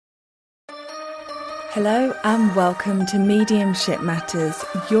Hello and welcome to Mediumship Matters,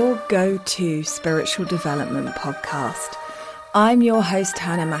 your go-to spiritual development podcast. I'm your host,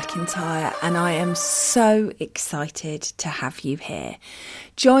 Hannah McIntyre, and I am so excited to have you here.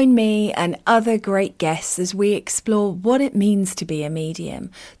 Join me and other great guests as we explore what it means to be a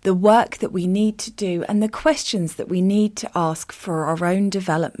medium, the work that we need to do, and the questions that we need to ask for our own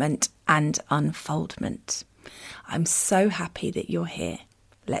development and unfoldment. I'm so happy that you're here.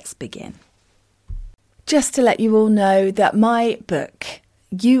 Let's begin. Just to let you all know that my book,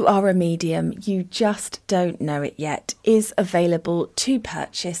 You Are a Medium, You Just Don't Know It Yet, is available to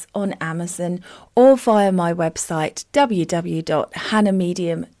purchase on Amazon or via my website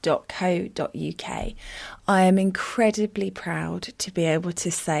www.hannahmedium.co.uk. I am incredibly proud to be able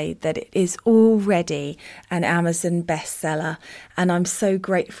to say that it is already an Amazon bestseller, and I'm so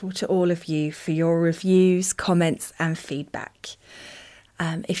grateful to all of you for your reviews, comments and feedback.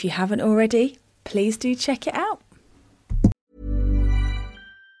 If you haven't already, please do check it out.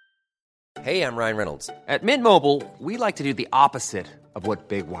 Hey, I'm Ryan Reynolds. At Mint Mobile, we like to do the opposite of what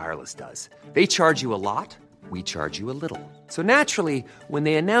Big Wireless does. They charge you a lot, we charge you a little. So naturally, when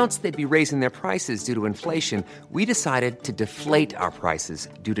they announced they'd be raising their prices due to inflation, we decided to deflate our prices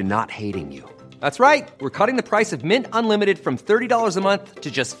due to not hating you. That's right. We're cutting the price of Mint Unlimited from $30 a month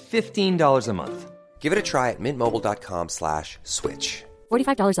to just $15 a month. Give it a try at mintmobile.com/switch.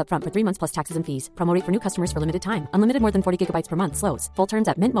 $45 up front for 3 months plus taxes and fees. Promo rate for new customers for limited time. Unlimited more than 40 gigabytes per month. Slows full terms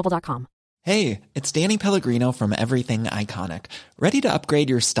at mintmobile.com. Hey, it's Danny Pellegrino from Everything Iconic. Ready to upgrade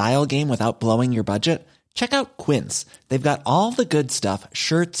your style game without blowing your budget? Check out Quince. They've got all the good stuff,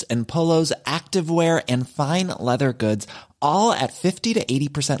 shirts and polos, activewear, and fine leather goods, all at 50 to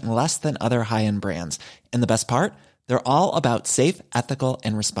 80% less than other high-end brands. And the best part? They're all about safe, ethical,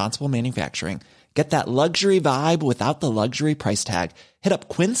 and responsible manufacturing. Get that luxury vibe without the luxury price tag. Hit up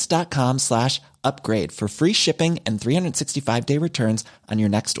quince.com/upgrade for free shipping and 365-day returns on your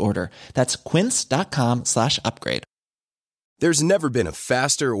next order. That's quince.com/upgrade. There's never been a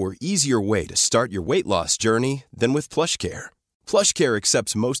faster or easier way to start your weight loss journey than with PlushCare. PlushCare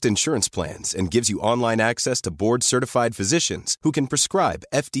accepts most insurance plans and gives you online access to board-certified physicians who can prescribe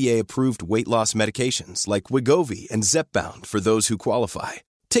FDA-approved weight loss medications like Wegovy and Zepbound for those who qualify.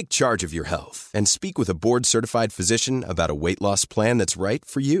 Take charge of your health and speak with a board-certified physician about a weight loss plan that's right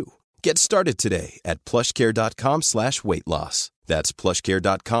for you. Get started today at plushcare.com/weight loss. That's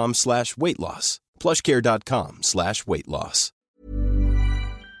plushcare.com/weight loss. plushcare.com/weight loss.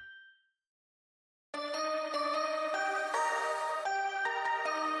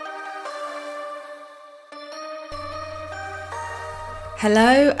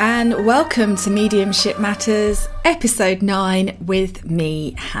 Hello and welcome to Mediumship Matters, episode 9 with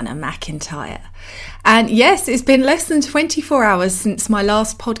me, Hannah McIntyre. And yes, it's been less than 24 hours since my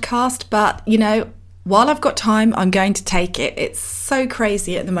last podcast, but you know, while I've got time, I'm going to take it. It's so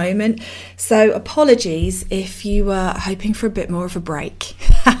crazy at the moment. So apologies if you were hoping for a bit more of a break.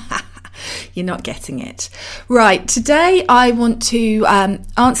 You're not getting it. Right, today I want to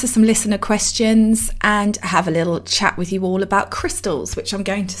answer some listener questions and have a little chat with you all about crystals, which I'm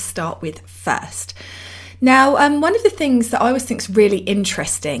going to start with first. Now, one of the things that I always think is really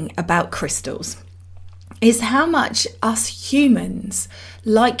interesting about crystals is how much us humans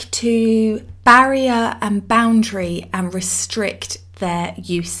like to barrier and boundary and restrict their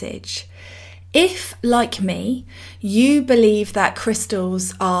usage. If, like me, you believe that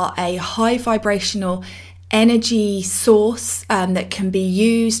crystals are a high vibrational energy source that can be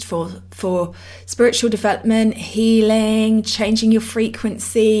used for spiritual development, healing, changing your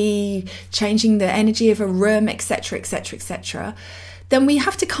frequency, changing the energy of a room, etc., etc., etc., then we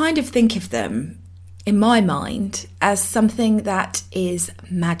have to kind of think of them, in my mind, as something that is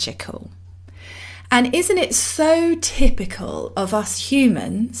magical. And isn't it so typical of us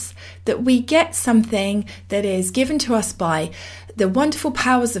humans that we get something that is given to us by the wonderful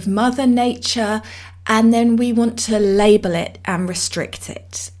powers of Mother Nature, and then we want to label it and restrict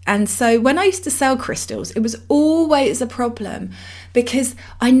it? And so when I used to sell crystals, it was always a problem because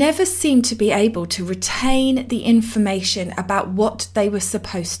I never seemed to be able to retain the information about what they were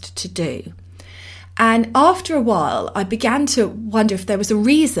supposed to do. And after a while, I began to wonder if there was a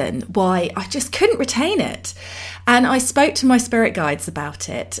reason why I just couldn't retain it. And I spoke to my spirit guides about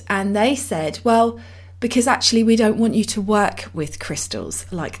it, and they said, well, because actually we don't want you to work with crystals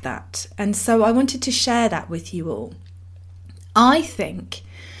like that. And so I wanted to share that with you all. I think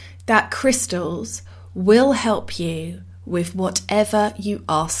that crystals will help you with whatever you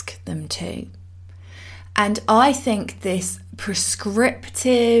ask them to. And I think this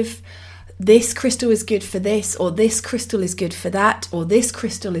prescriptive, this crystal is good for this, or this crystal is good for that, or this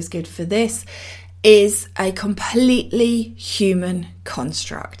crystal is good for this, is a completely human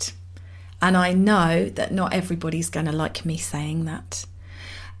construct. And I know that not everybody's going to like me saying that.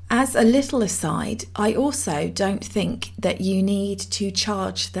 As a little aside, I also don't think that you need to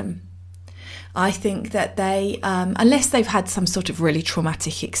charge them. I think that they, unless they've had some sort of really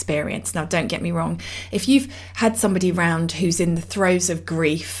traumatic experience. Now, don't get me wrong. If you've had somebody round who's in the throes of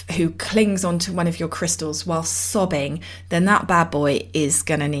grief, who clings onto one of your crystals while sobbing, then that bad boy is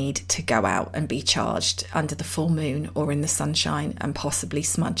going to need to go out and be charged under the full moon or in the sunshine, and possibly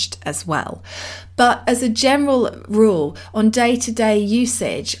smudged as well. But as a general rule, on day-to-day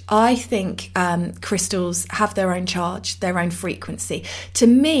usage, I think crystals have their own charge, their own frequency. To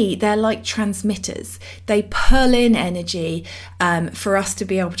me, they're like transmitters. They pull in energy for us to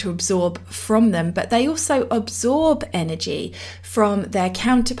be able to absorb from them, but they also absorb energy from their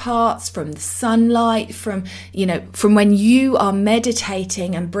counterparts, from the sunlight, from when you are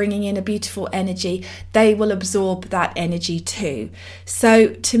meditating and bringing in a beautiful energy, they will absorb that energy too. So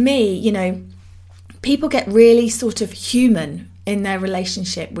to me, people get really sort of human in their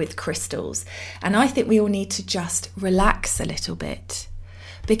relationship with crystals. And I think we all need to just relax a little bit,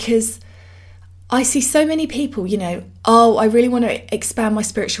 because I see so many people, I really want to expand my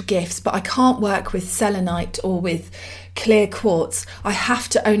spiritual gifts, but I can't work with selenite or with clear quartz. I have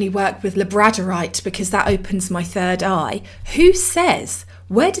to only work with labradorite because that opens my third eye. Who says?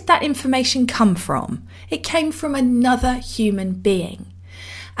 Where did that information come from? It came from another human being.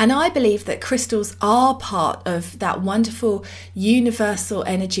 And I believe that crystals are part of that wonderful universal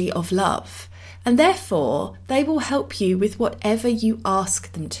energy of love. And therefore, they will help you with whatever you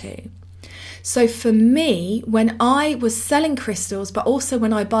ask them to. So for me, when I was selling crystals, but also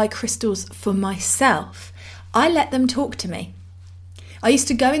when I buy crystals for myself, I let them talk to me. I used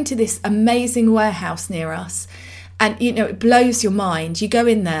to go into this amazing warehouse near us, and it blows your mind. You go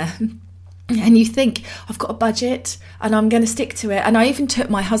in there and you think, I've got a budget and I'm going to stick to it. And I even took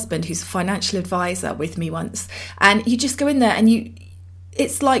my husband, who's a financial advisor, with me once. And you just go in there and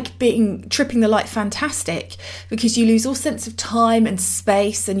it's like tripping the light fantastic, because you lose all sense of time and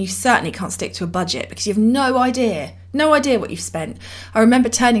space, and you certainly can't stick to a budget because you have no idea what you've spent. I remember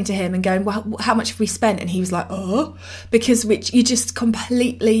turning to him and going, well, how much have we spent? And he was like, because you're just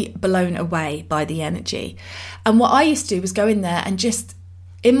completely blown away by the energy. And what I used to do was go in there and just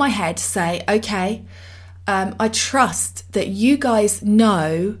in my head say, okay, I trust that you guys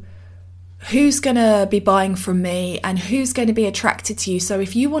know who's going to be buying from me and who's going to be attracted to you. So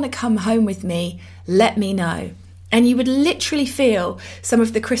if you want to come home with me, let me know. And you would literally feel some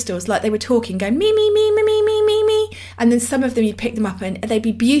of the crystals like they were talking, going me, me, me, me, me, me, me, me. And then some of them, you'd pick them up and they'd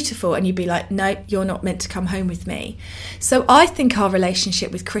be beautiful. And you'd be like, no, you're not meant to come home with me. So I think our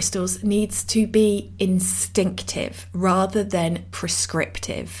relationship with crystals needs to be instinctive rather than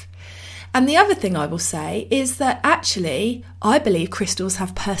prescriptive. And the other thing I will say is that actually, I believe crystals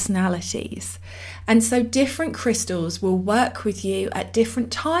have personalities. And so different crystals will work with you at different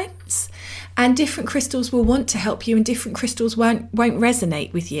times, and different crystals will want to help you and different crystals won't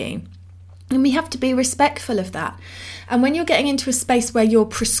resonate with you. And we have to be respectful of that. And when you're getting into a space where you're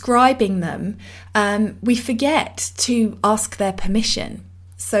prescribing them, we forget to ask their permission.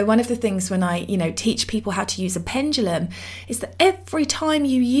 So one of the things when I, teach people how to use a pendulum is that every time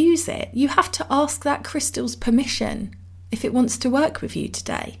you use it, you have to ask that crystal's permission if it wants to work with you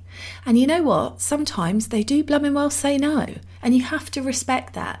today. And you know what? Sometimes they do blooming well say no, and you have to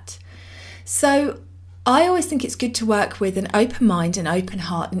respect that. So I always think it's good to work with an open mind, an open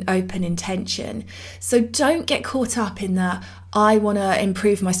heart, and open intention. So don't get caught up in the, I want to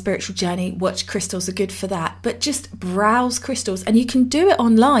improve my spiritual journey, which crystals are good for that, but just browse crystals. And you can do it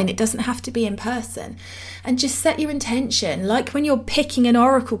online. It doesn't have to be in person. And just set your intention, like when you're picking an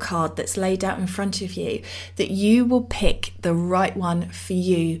oracle card that's laid out in front of you, that you will pick the right one for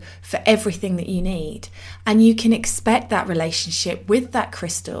you, for everything that you need. And you can expect that relationship with that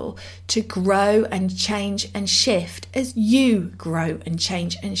crystal to grow and change and shift as you grow and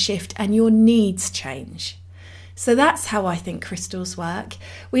change and shift and your needs change. So that's how I think crystals work.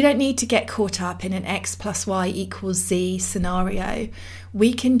 We don't need to get caught up in an X plus Y equals Z scenario.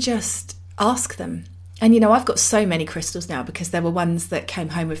 We can just ask them. And I've got so many crystals now because there were ones that came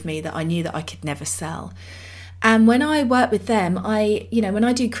home with me that I knew that I could never sell. And when I work with them, when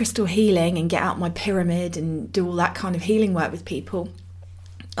I do crystal healing and get out my pyramid and do all that kind of healing work with people,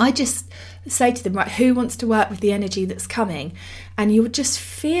 I just say to them, right, who wants to work with the energy that's coming? And you'll just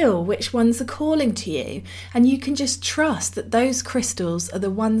feel which ones are calling to you. And you can just trust that those crystals are the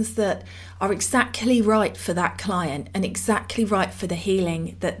ones that are exactly right for that client and exactly right for the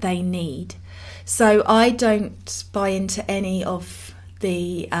healing that they need. So I don't buy into any of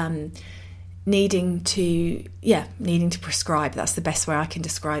the needing to prescribe. That's the best way I can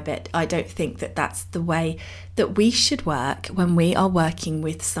describe it. I don't think that that's the way that we should work when we are working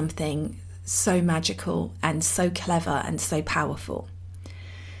with something so magical and so clever and so powerful.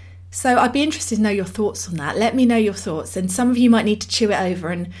 So I'd be interested to know your thoughts on that. Let me know your thoughts, and some of you might need to chew it over,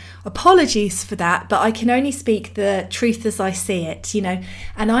 and apologies for that, but I can only speak the truth as I see it,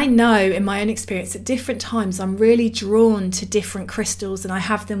 and I know in my own experience at different times I'm really drawn to different crystals and I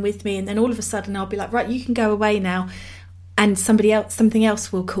have them with me, and then all of a sudden I'll be like, right, you can go away now, and something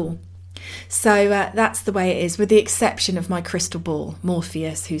else will call. So that's the way it is, with the exception of my crystal ball,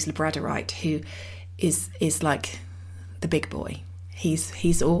 Morpheus, who's labradorite, who is like the big boy.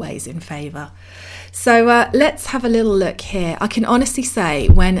 He's always in favour. So let's have a little look here. I can honestly say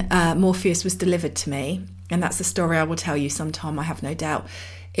when Morpheus was delivered to me, and that's a story I will tell you sometime, I have no doubt,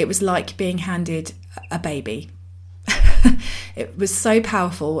 it was like being handed a baby. It was so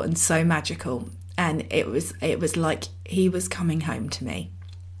powerful and so magical, and it was like he was coming home to me.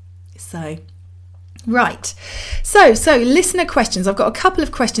 So right, so listener questions. I've got a couple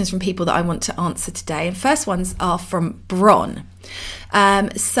of questions from people that I want to answer today, and first ones are from Bron.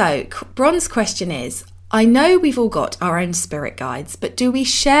 So Bron's question is, I know we've all got our own spirit guides, but do we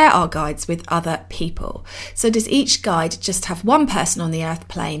share our guides with other people? So does each guide just have one person on the earth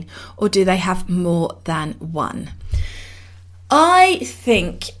plane, or do they have more than one? I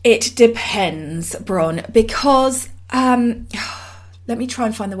think it depends, Bron, because let me try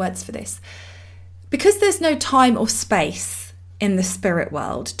and find the words for this. Because there's no time or space in the spirit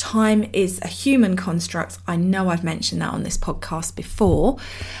world, time is a human construct. I know I've mentioned that on this podcast before,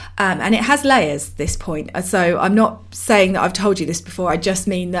 and it has layers, this point. So I'm not saying that I've told you this before. I just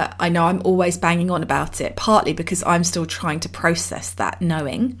mean that I know I'm always banging on about it, partly because I'm still trying to process that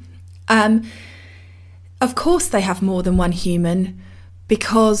knowing. Of course they have more than one human,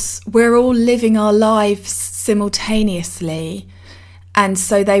 because we're all living our lives simultaneously. And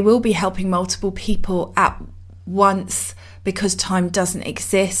so they will be helping multiple people at once, because time doesn't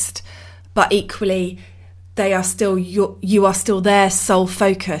exist. But equally, they are still you are still their sole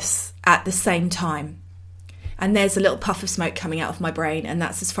focus at the same time. And there's a little puff of smoke coming out of my brain, and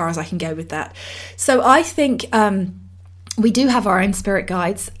that's as far as I can go with that. So I think we do have our own spirit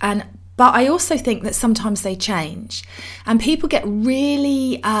guides, but I also think that sometimes they change, and people get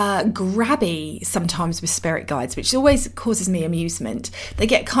really grabby sometimes with spirit guides, which always causes me amusement. They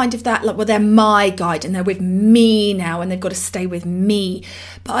get kind of that, like, well, they're my guide and they're with me now and they've got to stay with me.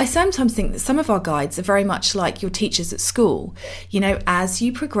 But I sometimes think that some of our guides are very much like your teachers at school. As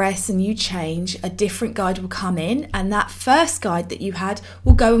you progress and you change, a different guide will come in, and that first guide that you had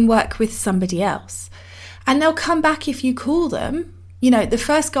will go and work with somebody else. And they'll come back if you call them. The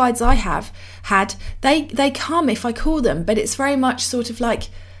first guides I have had, they come if I call them, but it's very much sort of like,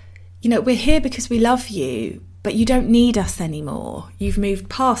 we're here because we love you, but you don't need us anymore. You've moved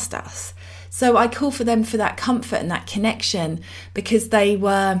past us. So I call for them for that comfort and that connection, because they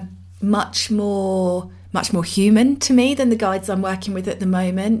were much more human to me than the guides I'm working with at the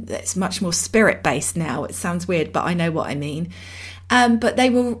moment. It's much more spirit-based now. It sounds weird, but I know what I mean. But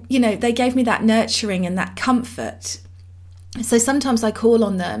they were, they gave me that nurturing and that comfort. So sometimes I call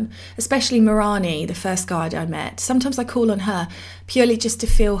on them, especially Marani, the first guide I met. Sometimes I call on her purely just to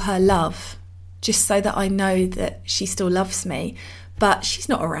feel her love, just so that I know that she still loves me. But she's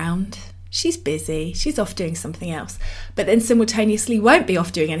not around. She's busy. She's off doing something else. But then simultaneously won't be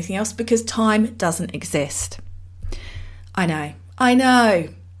off doing anything else because time doesn't exist. I know.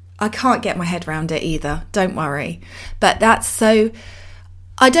 I can't get my head around it either. Don't worry. But that's so...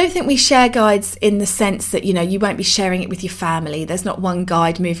 I don't think we share guides in the sense that, you won't be sharing it with your family. There's not one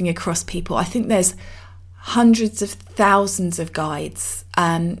guide moving across people. I think there's hundreds of thousands of guides,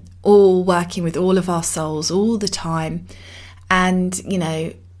 all working with all of our souls all the time. And,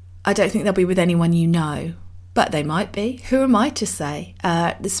 I don't think they'll be with anyone but they might be. Who am I to say?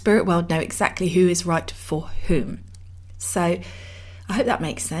 The spirit world know exactly who is right for whom. So I hope that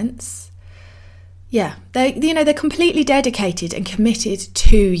makes sense. Yeah, they're completely dedicated and committed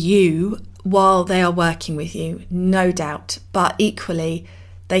to you while they are working with you, no doubt. But equally,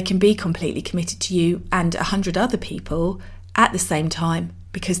 they can be completely committed to you and 100 other people at the same time,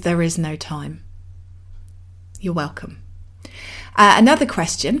 because there is no time. You're welcome. Another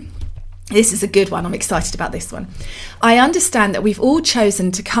question. This is a good one. I'm excited about this one. I understand that we've all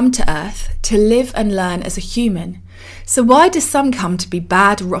chosen to come to Earth to live and learn as a human. So why do some come to be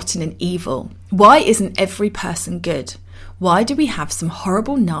bad, rotten and evil? Why isn't every person good? Why do we have some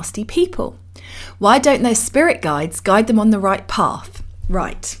horrible, nasty people? Why don't their spirit guides guide them on the right path?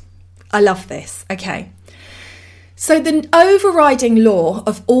 Right. I love this. Okay. So the overriding law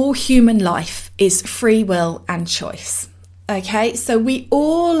of all human life is free will and choice. Okay, so we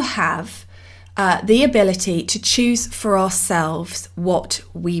all have the ability to choose for ourselves what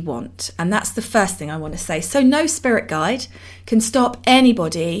we want. And that's the first thing I want to say. So no spirit guide can stop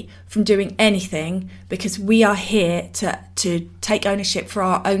anybody from doing anything, because we are here to take ownership for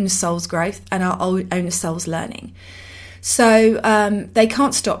our own soul's growth and our own soul's learning. So they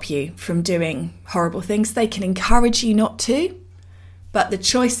can't stop you from doing horrible things. They can encourage you not to, but the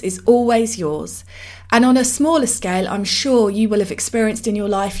choice is always yours. And on a smaller scale, I'm sure you will have experienced in your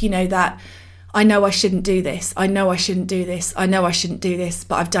life, that I know I shouldn't do this. I know I shouldn't do this. I know I shouldn't do this,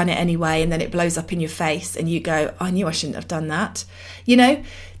 but I've done it anyway. And then it blows up in your face and you go, I knew I shouldn't have done that.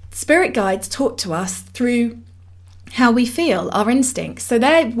 Spirit guides talk to us through how we feel, our instincts. So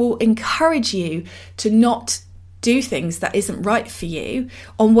they will encourage you to not do things that isn't right for you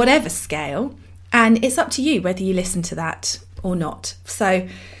on whatever scale, and it's up to you whether you listen to that or not. So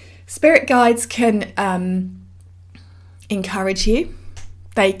spirit guides can encourage you,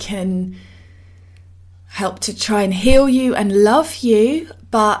 they can help to try and heal you and love you,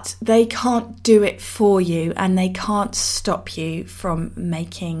 but they can't do it for you, and they can't stop you from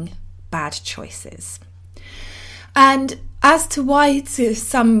making bad choices. And as to why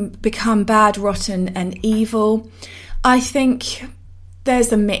some become bad, rotten and evil, I think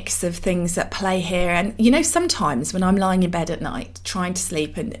there's a mix of things at play here. And, sometimes when I'm lying in bed at night trying to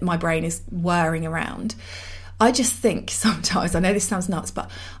sleep and my brain is whirring around, I just think sometimes, I know this sounds nuts,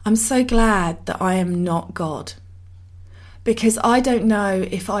 but I'm so glad that I am not God. Because I don't know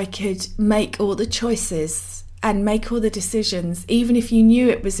if I could make all the choices and make all the decisions, even if you knew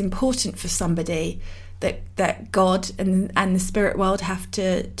it was important for somebody, that God and the spirit world have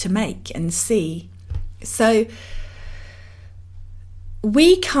to make and see. So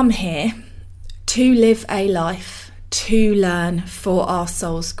we come here to live a life, to learn for our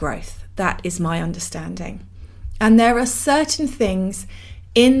soul's growth. That is my understanding. And there are certain things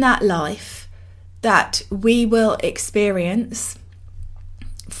in that life that we will experience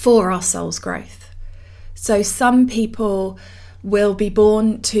for our soul's growth. So some people will be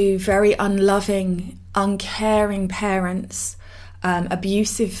born to very unloving, uncaring parents,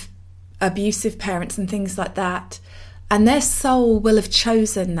 abusive parents and things like that. And their soul will have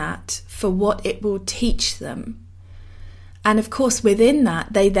chosen that for what it will teach them. And of course, within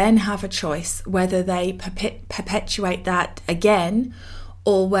that, they then have a choice whether they perpetuate that again,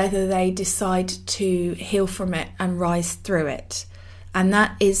 or whether they decide to heal from it and rise through it. And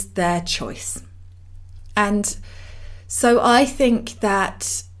that is their choice. And so I think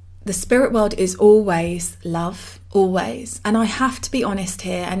that the spirit world is always love, always. And I have to be honest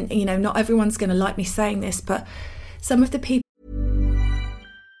here, and not everyone's going to like me saying this, but some of the people...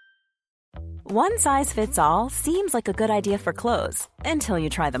 One size fits all seems like a good idea for clothes until you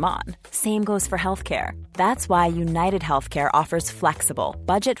try them on. Same goes for healthcare. That's why United Healthcare offers flexible,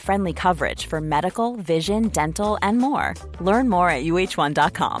 budget-friendly coverage for medical, vision, dental, and more. Learn more at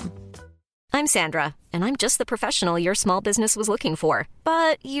uh1.com. I'm Sandra, and I'm just the professional your small business was looking for.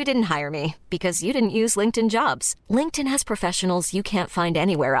 But you didn't hire me because you didn't use LinkedIn Jobs. LinkedIn has professionals you can't find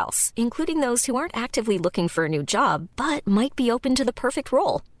anywhere else, including those who aren't actively looking for a new job, but might be open to the perfect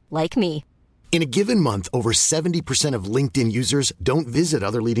role, like me. In a given month, over 70% of LinkedIn users don't visit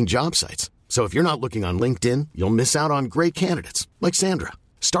other leading job sites. So if you're not looking on LinkedIn, you'll miss out on great candidates like Sandra.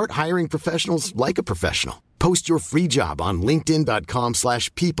 Start hiring professionals like a professional. Post your free job on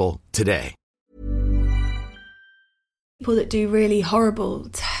linkedin.com/people today. People that do really horrible,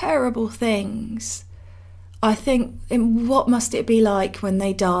 terrible things, I think, what must it be like when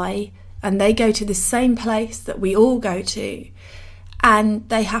they die and they go to the same place that we all go to, and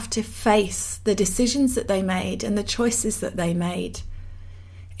they have to face the decisions that they made and the choices that they made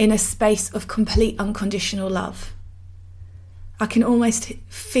in a space of complete unconditional love. I can almost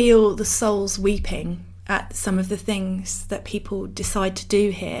feel the souls weeping at some of the things that people decide to do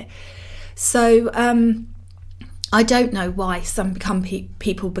here. So I don't know why some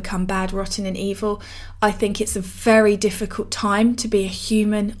people become bad, rotten and evil. I think it's a very difficult time to be a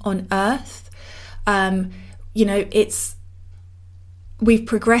human on earth. We've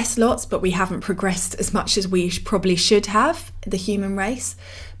progressed lots, but we haven't progressed as much as we probably should have, the human race.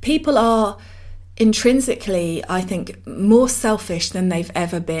 People are intrinsically, I think, more selfish than they've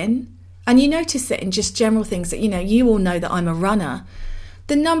ever been. And you notice it in just general things that, you all know that I'm a runner.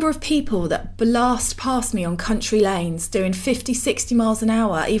 The number of people that blast past me on country lanes doing 50, 60 miles an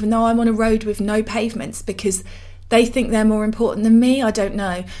hour, even though I'm on a road with no pavements, because They think they're more important than me. I don't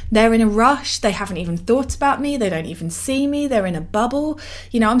know. They're in a rush. They haven't even thought about me. They don't even see me. They're in a bubble.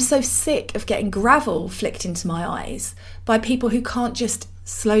 I'm so sick of getting gravel flicked into my eyes by people who can't just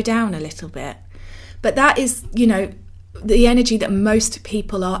slow down a little bit. But that is, the energy that most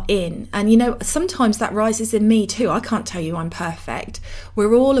people are in. And, sometimes that rises in me too. I can't tell you I'm perfect.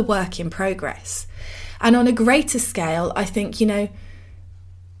 We're all a work in progress. And on a greater scale, I think,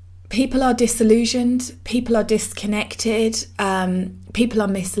 people are disillusioned, people are disconnected, people are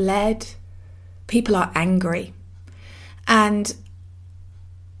misled, people are angry. And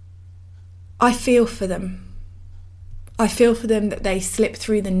I feel for them. I feel for them that they slip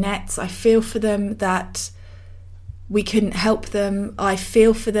through the nets. I feel for them that we couldn't help them. I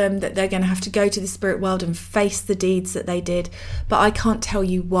feel for them that they're going to have to go to the spirit world and face the deeds that they did. But I can't tell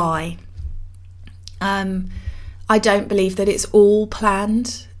you why. I don't believe that it's all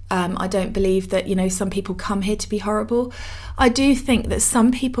planned. I don't believe that, some people come here to be horrible. I do think that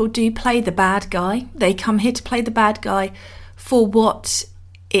some people do play the bad guy. They come here to play the bad guy for what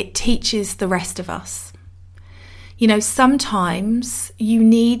it teaches the rest of us. Sometimes you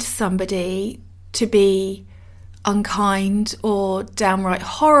need somebody to be unkind or downright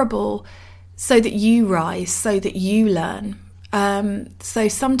horrible so that you rise, so that you learn. So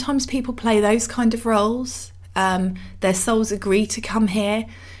sometimes people play those kind of roles. Their souls agree to come here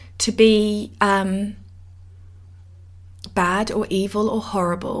to be bad or evil or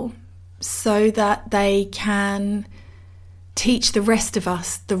horrible so that they can teach the rest of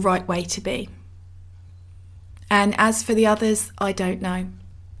us the right way to be. And as for the others, I don't know.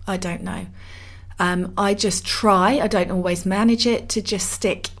 I just try, I don't always manage it, to just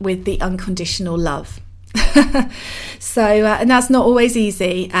stick with the unconditional love. So, and that's not always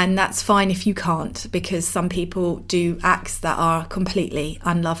easy, and that's fine if you can't, because some people do acts that are completely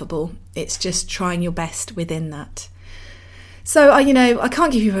unlovable. It's just trying your best within that. So, I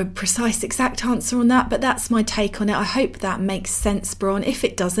can't give you a precise exact answer on that, but that's my take on it. I hope that makes sense, Bron. If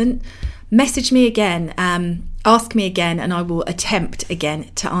it doesn't, message me again, ask me again, and I will attempt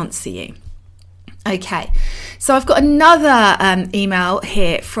again to answer you. Okay, so I've got another email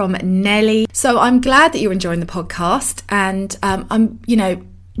here from Nelly. So I'm glad that you're enjoying the podcast, and I'm,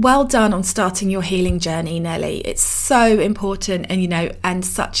 well done on starting your healing journey, Nelly. It's so important, and and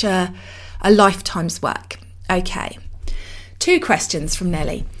such a lifetime's work. Okay, 2 questions from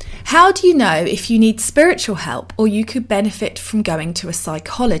Nelly. How do you know if you need spiritual help or you could benefit from going to a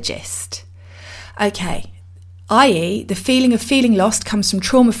psychologist? Okay. I.e., the feeling of feeling lost comes from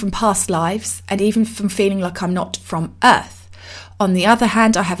trauma from past lives and even from feeling like I'm not from Earth. On the other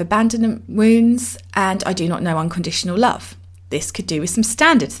hand, I have abandonment wounds and I do not know unconditional love. This could do with some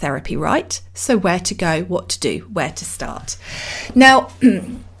standard therapy, right? So where to go, what to do, where to start? Now,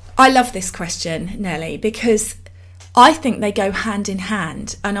 I love this question, Nelly, because I think they go hand in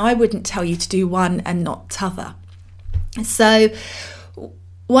hand, and I wouldn't tell you to do one and not t'other. So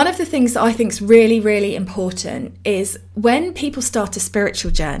one of the things that I think is really, really important is when people start a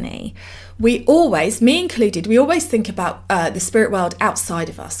spiritual journey, we always, me included, we always think about the spirit world outside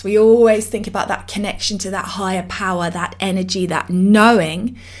of us. We always think about that connection to that higher power, that energy, that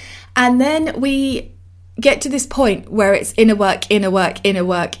knowing. And then we get to this point where it's inner work, inner work, inner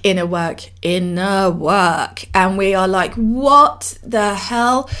work, inner work, inner work. And we are like, what the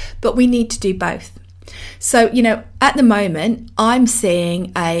hell? But we need to do both. So, at the moment, I'm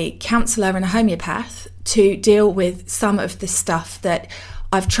seeing a counsellor and a homeopath to deal with some of the stuff that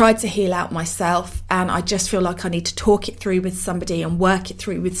I've tried to heal out myself, and I just feel like I need to talk it through with somebody and work it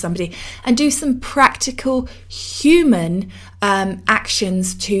through with somebody and do some practical human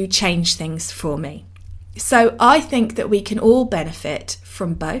actions to change things for me. So I think that we can all benefit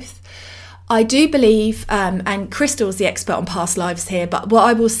from both. I do believe, and Crystal's the expert on past lives here, but what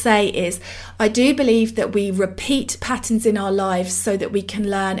I will say is I do believe that we repeat patterns in our lives so that we can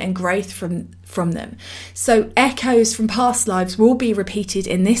learn and grow from them. So echoes from past lives will be repeated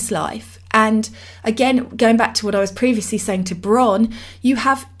in this life. And again, going back to what I was previously saying to Bron, you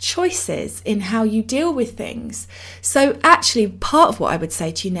have choices in how you deal with things. So actually, part of what I would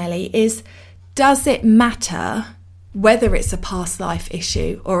say to you, Nelly, is does it matter whether it's a past life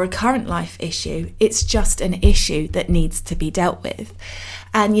issue or a current life issue? It's just an issue that needs to be dealt with.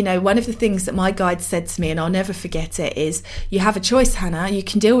 And, one of the things that my guide said to me, and I'll never forget it, is you have a choice, Hannah. You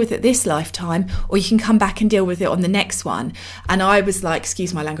can deal with it this lifetime, or you can come back and deal with it on the next one. And I was like,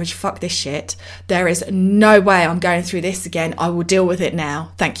 excuse my language, fuck this shit. There is no way I'm going through this again. I will deal with it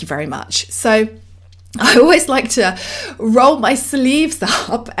now. Thank you very much. So I always like to roll my sleeves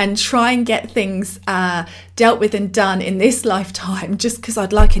up and try and get things dealt with and done in this lifetime, just because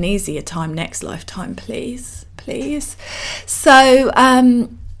I'd like an easier time next lifetime, please. please. So,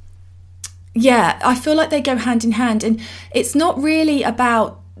 yeah, I feel like they go hand in hand, and it's not really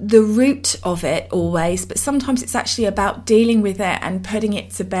about the root of it always, but sometimes it's actually about dealing with it and putting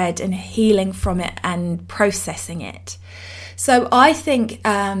it to bed and healing from it and processing it. So I think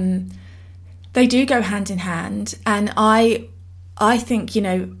they do go hand in hand, and I think, you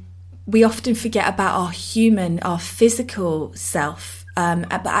know, we often forget about our physical self,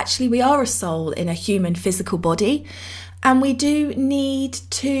 but actually we are a soul in a human physical body, and we do need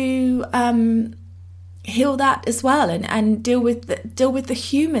to heal that as well, and deal with the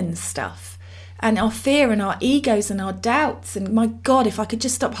human stuff and our fear and our egos and our doubts. And my God, if I could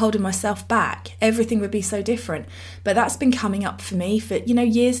just stop holding myself back, everything would be so different. But that's been coming up for me for, you know,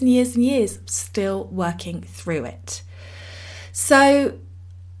 years and years and years, still working through it. So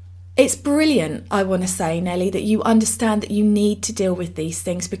it's brilliant, I want to say, Nelly, that you understand that you need to deal with these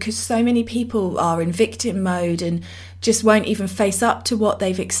things, because so many people are in victim mode and just won't even face up to what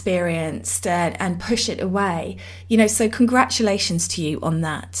they've experienced and push it away. You know, so congratulations to you on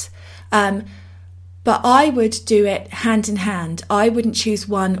that. But I would do it hand in hand. I wouldn't choose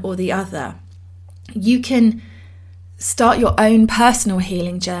one or the other. You can start your own personal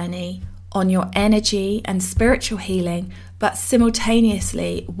healing journey on your energy and spiritual healing, but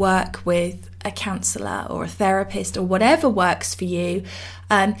simultaneously work with a counsellor or a therapist or whatever works for you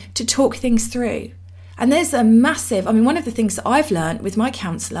to talk things through. And there's a massive, I mean, one of the things that I've learned with my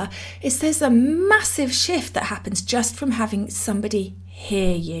counsellor is there's a massive shift that happens just from having somebody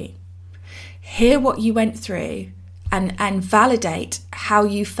hear you, hear what you went through, and validate how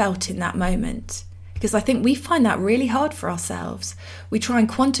you felt in that moment. Because I think we find that really hard for ourselves. We try and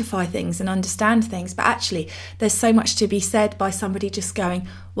quantify things and understand things, but actually there's so much to be said by somebody just going,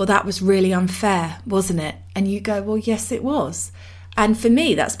 well, that was really unfair, wasn't it? And you go, well, yes, it was. And for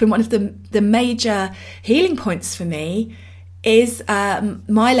me, that's been one of the major healing points for me, is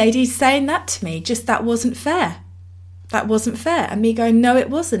my lady saying that to me, just that wasn't fair. That wasn't fair. And me going, no, it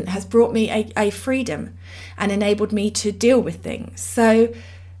wasn't, has brought me a freedom and enabled me to deal with things. So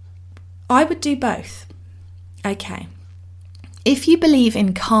I would do both. Okay. If you believe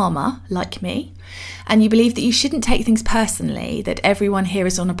in karma, like me, and you believe that you shouldn't take things personally, that everyone here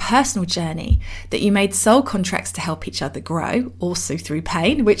is on a personal journey, that you made soul contracts to help each other grow, also through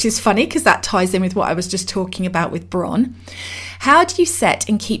pain, which is funny because that ties in with what I was just talking about with Bron. How do you set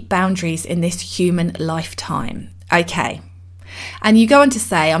and keep boundaries in this human lifetime? Okay. And you go on to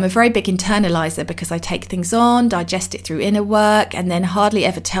say, I'm a very big internalizer because I take things on, digest it through inner work, and then hardly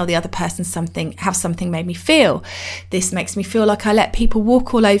ever tell the other person how something made me feel. This makes me feel like I let people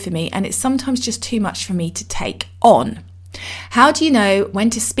walk all over me, and it's sometimes just too much for me to take on. How do you know when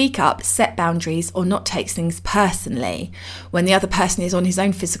to speak up, set boundaries, or not take things personally when the other person is on his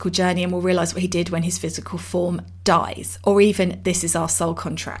own physical journey and will realise what he did when his physical form dies? Or even, this is our soul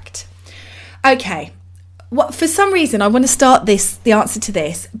contract. Okay. For some reason, I want to start the answer to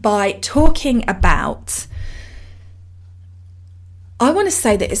this by talking about, I want to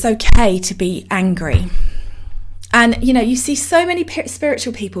say that it's okay to be angry. And, you know, you see so many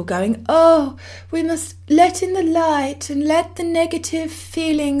spiritual people going, oh, we must let in the light and let the negative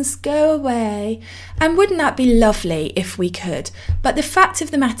feelings go away. And wouldn't that be lovely if we could? But the fact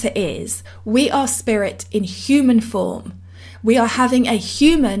of the matter is, we are spirit in human form. We are having a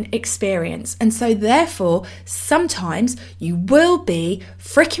human experience. And so therefore, sometimes you will be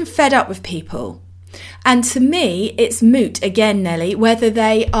freaking fed up with people. And to me, it's moot, again, Nelly, whether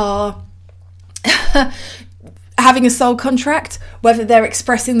they are having a soul contract, whether they're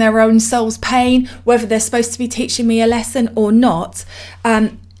expressing their own soul's pain, whether they're supposed to be teaching me a lesson or not.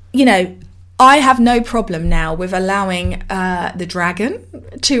 You know, I have no problem now with allowing the dragon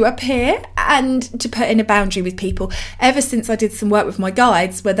to appear and to put in a boundary with people. Ever since I did some work with my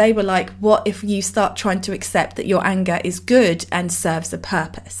guides where they were like, what if you start trying to accept that your anger is good and serves a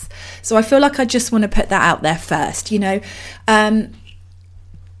purpose? So I feel like I just want to put that out there first, you know.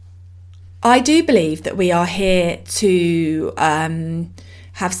 I do believe that we are here to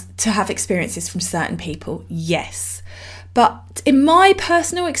have experiences from certain people, yes. But in my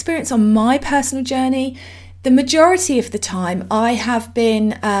personal experience, on my personal journey, the majority of the time I have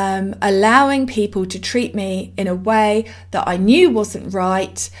been allowing people to treat me in a way that I knew wasn't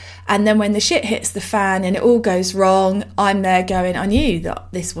right. And then when the shit hits the fan and it all goes wrong, I'm there going, I knew that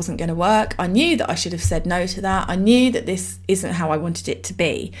this wasn't going to work. I knew that I should have said no to that. I knew that this isn't how I wanted it to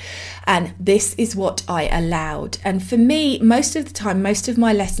be. And this is what I allowed. And for me, most of the time, most of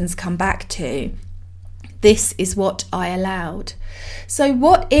my lessons come back to, this is what I allowed. So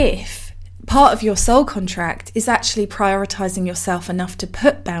what if part of your soul contract is actually prioritizing yourself enough to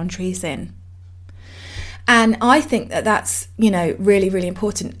put boundaries in? And I think that that's, really, really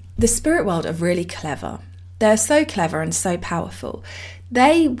important. The spirit world are really clever. They're so clever and so powerful.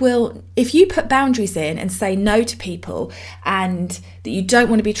 They will, if you put boundaries in and say no to people and that you don't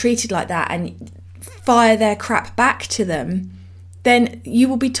want to be treated like that and fire their crap back to them, then you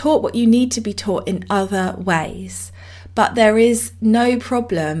will be taught what you need to be taught in other ways. But there is no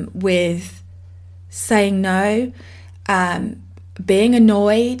problem with saying no, being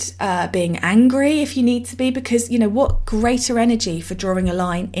annoyed, being angry if you need to be, because, what greater energy for drawing a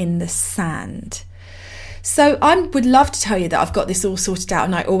line in the sand. So I would love to tell you that I've got this all sorted out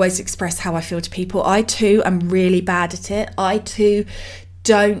and I always express how I feel to people. I too am really bad at it. I too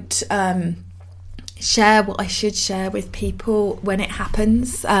don't share what I should share with people when it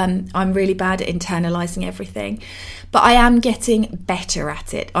happens. I'm really bad at internalising everything, but I am getting better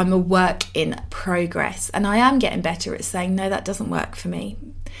at it. I'm a work in progress, and I am getting better at saying, no, that doesn't work for me,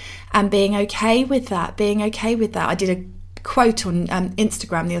 and being okay with that. I did a quote on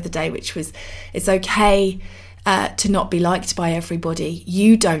Instagram the other day, which was, it's okay to not be liked by everybody.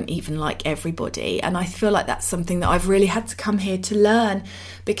 You don't even like everybody. And I feel like that's something that I've really had to come here to learn,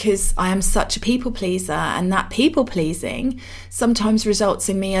 because I am such a people pleaser, and that people pleasing sometimes results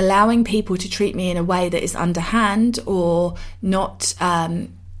in me allowing people to treat me in a way that is underhand or not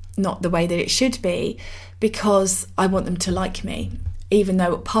the way that it should be, because I want them to like me, even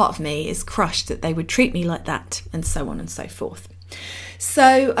though part of me is crushed that they would treat me like that, and so on and so forth.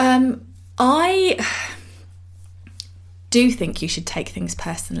 So I do think you should take things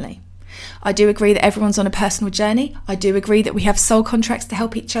personally. I do agree that everyone's on a personal journey. I do agree that we have soul contracts to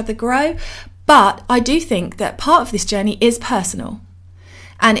help each other grow. But I do think that part of this journey is personal.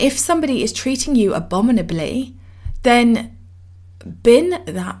 And if somebody is treating you abominably, then bin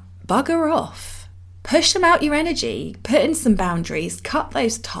that bugger off. Push them out your energy, put in some boundaries, cut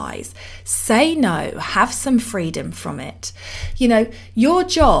those ties, say no, have some freedom from it. Your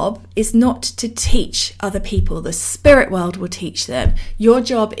job is not to teach other people. The spirit world will teach them. Your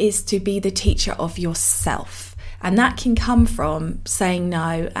job is to be the teacher of yourself. And that can come from saying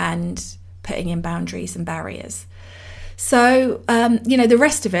no and putting in boundaries and barriers. So, the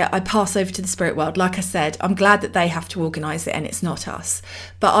rest of it, I pass over to the spirit world. Like I said, I'm glad that they have to organise it and it's not us.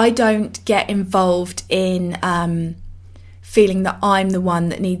 But I don't get involved in feeling that I'm the one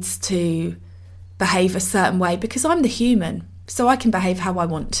that needs to behave a certain way, because I'm the human, so I can behave how I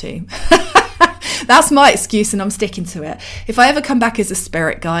want to. That's my excuse, and I'm sticking to it. If I ever come back as a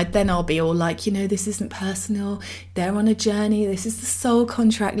spirit guide, then I'll be all like, this isn't personal. They're on a journey. This is the soul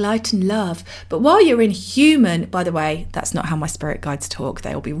contract, light and love. But while you're in human, by the way, that's not how my spirit guides talk.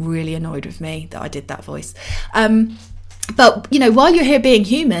 They'll be really annoyed with me that I did that voice. But, while you're here being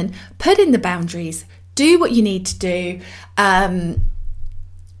human, put in the boundaries. Do what you need to do.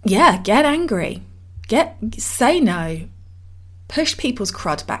 Get angry. Say no. Push people's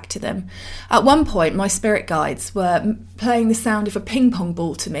crud back to them. At one point, my spirit guides were playing the sound of a ping pong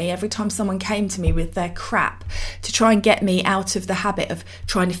ball to me every time someone came to me with their crap, to try and get me out of the habit of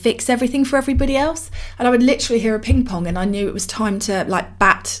trying to fix everything for everybody else. And I would literally hear a ping pong and I knew it was time to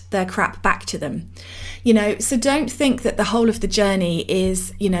bat their crap back to them. So don't think that the whole of the journey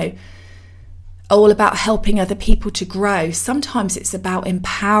is, all about helping other people to grow. Sometimes it's about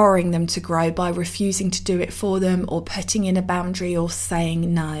empowering them to grow by refusing to do it for them, or putting in a boundary, or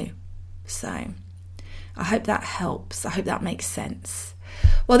saying no. So I hope that helps. I hope that makes sense.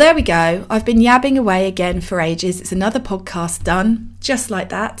 Well, there we go. I've been yabbing away again for ages. It's another podcast done, just like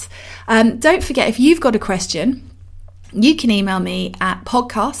that. Don't forget, if you've got a question, you can email me at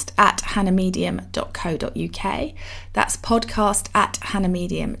podcast@hannahmedium.co.uk. That's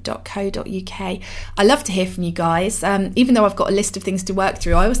podcast@hannahmedium.co.uk. I love to hear from you guys. Even though I've got a list of things to work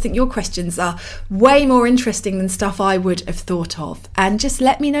through, I always think your questions are way more interesting than stuff I would have thought of. And just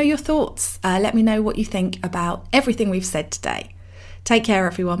let me know your thoughts. Let me know what you think about everything we've said today. Take care,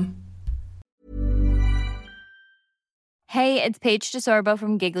 everyone. Hey, it's Paige DeSorbo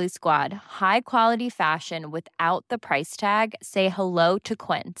from Giggly Squad. High quality fashion without the price tag. Say hello to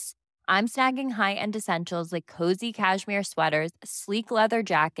Quince. I'm snagging high-end essentials like cozy cashmere sweaters, sleek leather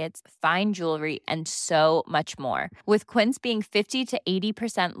jackets, fine jewelry, and so much more. With Quince being 50 to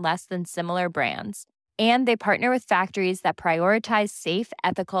 80% less than similar brands. And they partner with factories that prioritize safe,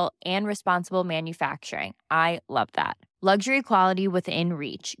 ethical, and responsible manufacturing. I love that. Luxury quality within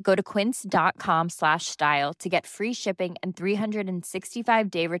reach. Go to quince.com/style to get free shipping and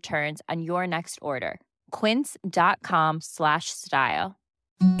 365-day returns on your next order. Quince.com/style.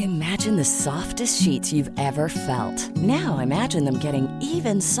 Imagine the softest sheets you've ever felt. Now imagine them getting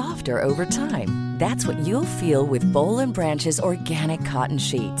even softer over time. That's what you'll feel with Boll & Branch's organic cotton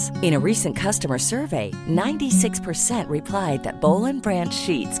sheets. In a recent customer survey, 96% replied that Boll & Branch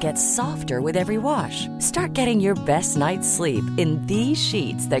sheets get softer with every wash. Start getting your best night's sleep in these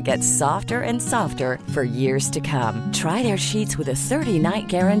sheets that get softer and softer for years to come. Try their sheets with a 30-night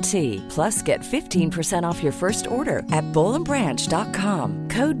guarantee. Plus, get 15% off your first order at bollandbranch.com.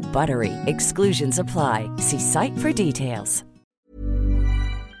 Code BUTTERY. Exclusions apply. See site for details.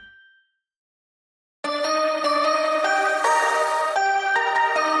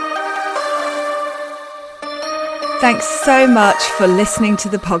 Thanks so much for listening to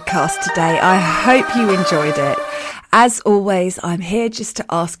the podcast today. I hope you enjoyed it. As always, I'm here just to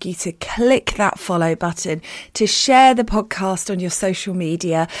ask you to click that follow button, to share the podcast on your social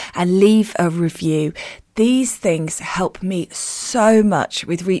media and leave a review. These things help me so much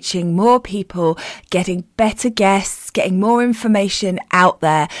with reaching more people, getting better guests, getting more information out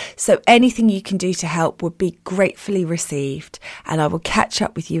there. So anything you can do to help would be gratefully received. And I will catch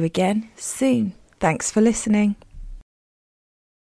up with you again soon. Thanks for listening.